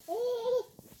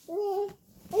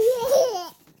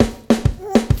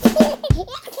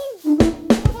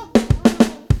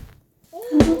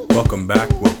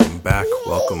Welcome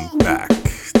back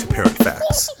to Parent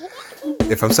Facts.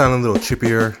 If I'm sounding a little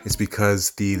chippier, it's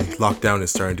because the lockdown is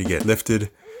starting to get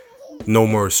lifted, no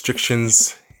more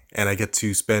restrictions, and I get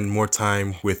to spend more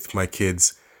time with my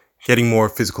kids, getting more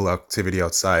physical activity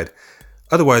outside,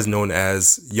 otherwise known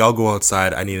as y'all go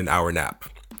outside, I need an hour nap.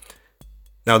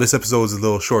 Now this episode is a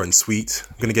little short and sweet.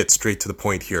 I'm going to get straight to the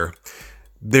point here.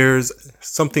 There's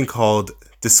something called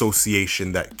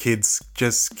dissociation that kids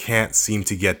just can't seem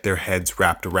to get their heads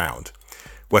wrapped around.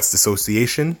 What's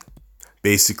dissociation?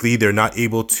 Basically, they're not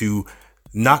able to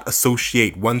not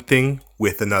associate one thing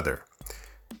with another.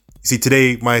 You see,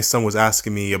 today my son was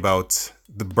asking me about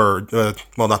the bird,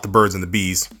 not the birds and the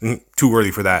bees, too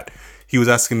early for that. He was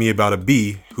asking me about a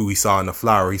bee who he saw in a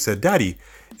flower. He said, "Daddy,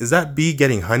 is that bee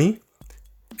getting honey?"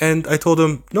 And I told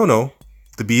him, no.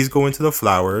 The bees go into the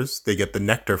flowers, they get the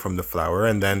nectar from the flower,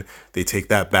 and then they take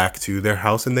that back to their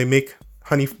house and they make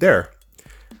honey there.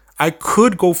 I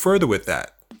could go further with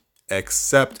that,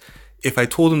 except if I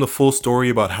told him the full story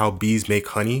about how bees make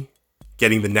honey,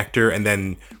 getting the nectar and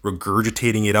then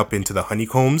regurgitating it up into the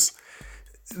honeycombs,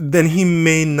 then he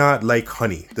may not like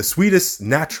honey. The sweetest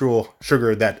natural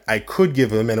sugar that I could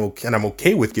give him, and I'm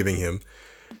okay with giving him,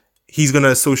 he's going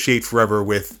to associate forever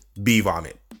with bee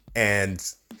vomit. And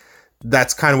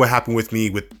that's kind of what happened with me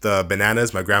with the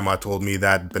bananas. My grandma told me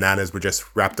that bananas were just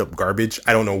wrapped up garbage.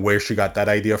 I don't know where she got that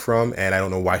idea from, and I don't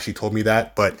know why she told me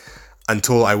that, but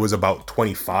until I was about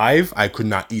 25, I could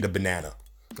not eat a banana.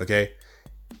 Okay?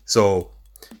 So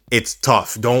it's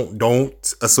tough.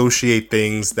 Don't associate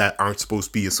things that aren't supposed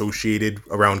to be associated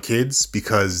around kids,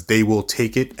 because they will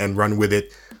take it and run with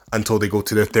it until they go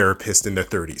to their therapist in their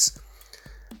 30s.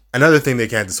 Another thing they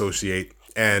can't associate,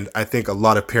 and I think a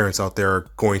lot of parents out there are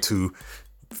going to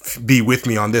be with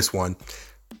me on this one.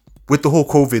 With the whole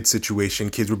COVID situation,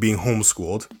 kids were being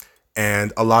homeschooled,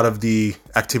 and a lot of the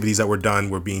activities that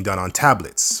were being done on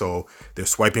tablets. So they're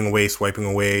swiping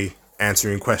away,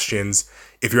 answering questions.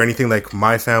 If you're anything like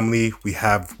my family, we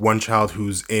have one child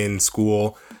who's in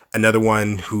school, another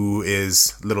one who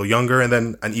is a little younger, and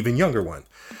then an even younger one.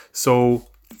 So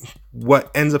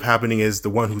what ends up happening is the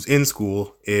one who's in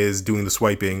school is doing the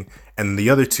swiping, and the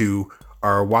other two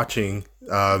are watching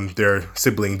their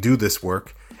sibling do this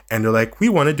work, and they're like, we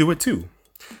want to do it too.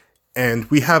 And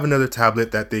we have another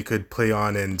tablet that they could play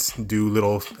on and do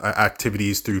little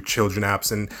activities through children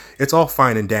apps, and it's all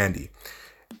fine and dandy,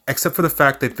 except for the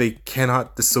fact that they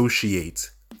cannot dissociate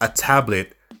a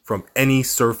tablet from any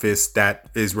surface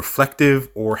that is reflective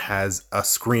or has a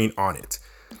screen on it.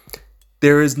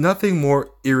 There is nothing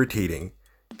more irritating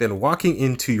than walking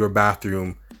into your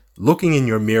bathroom, looking in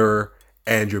your mirror,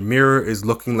 and your mirror is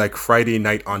looking like Friday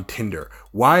night on Tinder.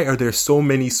 Why are there so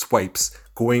many swipes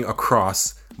going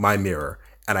across my mirror?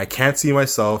 And I can't see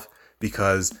myself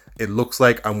because it looks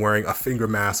like I'm wearing a finger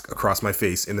mask across my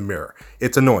face in the mirror.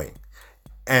 It's annoying.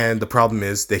 And the problem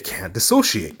is they can't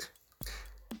dissociate.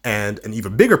 And an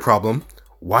even bigger problem,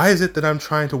 why is it that I'm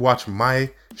trying to watch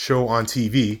my show on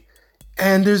TV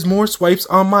and there's more swipes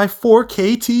on my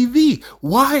 4K TV?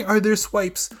 Why are there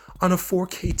swipes on a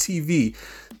 4K TV?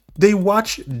 They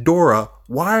watch Dora.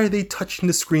 Why are they touching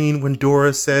the screen when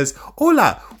Dora says,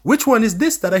 "Hola, which one is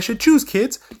this that I should choose,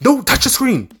 kids?" Don't touch the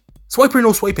screen. Swiper,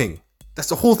 no swiping. That's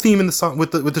the whole theme in the song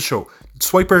with the show.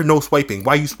 Swiper, no swiping.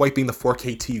 Why are you swiping the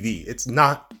 4K TV? It's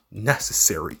not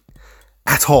necessary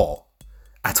at all.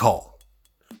 At all.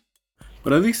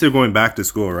 But at least they're going back to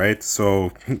school, right?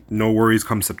 So no worries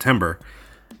come September.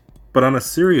 But on a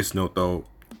serious note, though,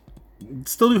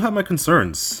 still do have my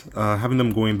concerns. Having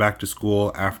them going back to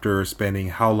school after spending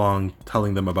how long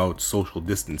telling them about social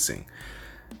distancing.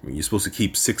 I mean, you're supposed to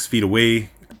keep 6 feet away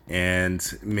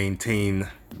and maintain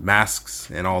masks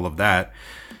and all of that.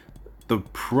 The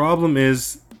problem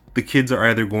is the kids are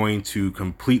either going to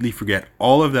completely forget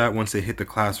all of that once they hit the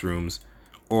classrooms,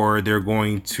 or they're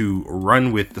going to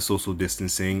run with the social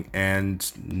distancing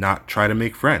and not try to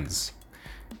make friends.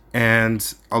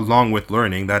 And along with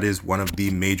learning, that is one of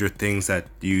the major things that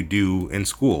you do in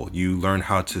school. You learn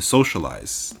how to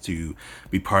socialize, to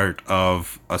be part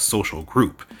of a social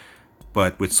group.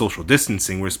 But with social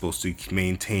distancing, we're supposed to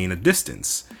maintain a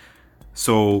distance.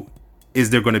 So is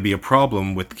there going to be a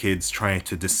problem with kids trying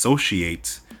to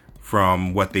dissociate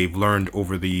from what they've learned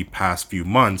over the past few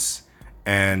months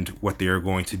and what they are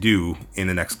going to do in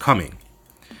the next coming?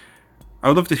 I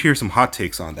would love to hear some hot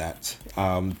takes on that.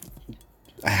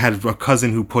 I had a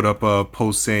cousin who put up a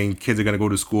post saying kids are going to go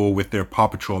to school with their Paw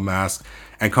Patrol mask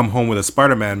and come home with a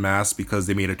Spider-Man mask because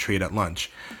they made a trade at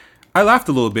lunch. I laughed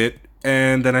a little bit,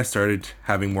 and then I started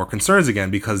having more concerns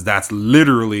again, because that's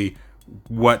literally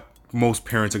what most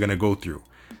parents are going to go through.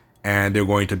 and they're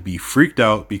going to be freaked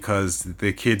out because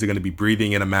the kids are going to be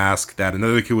breathing in a mask that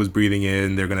another kid was breathing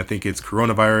in. They're going to think it's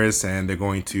coronavirus, and they're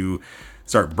going to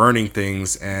start burning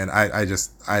things. And I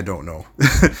don't know.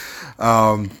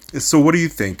 So what do you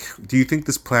think? Do you think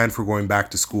this plan for going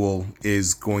back to school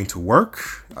is going to work?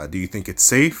 Do you think it's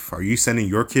safe? Are you sending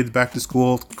your kids back to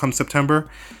school come September?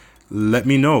 Let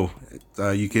me know.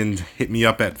 You can hit me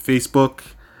up at Facebook.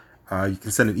 You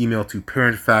can send an email to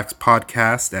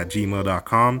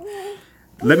parentfactspodcast@gmail.com.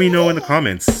 Let me know in the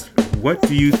comments, what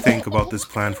do you think about this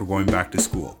plan for going back to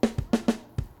school?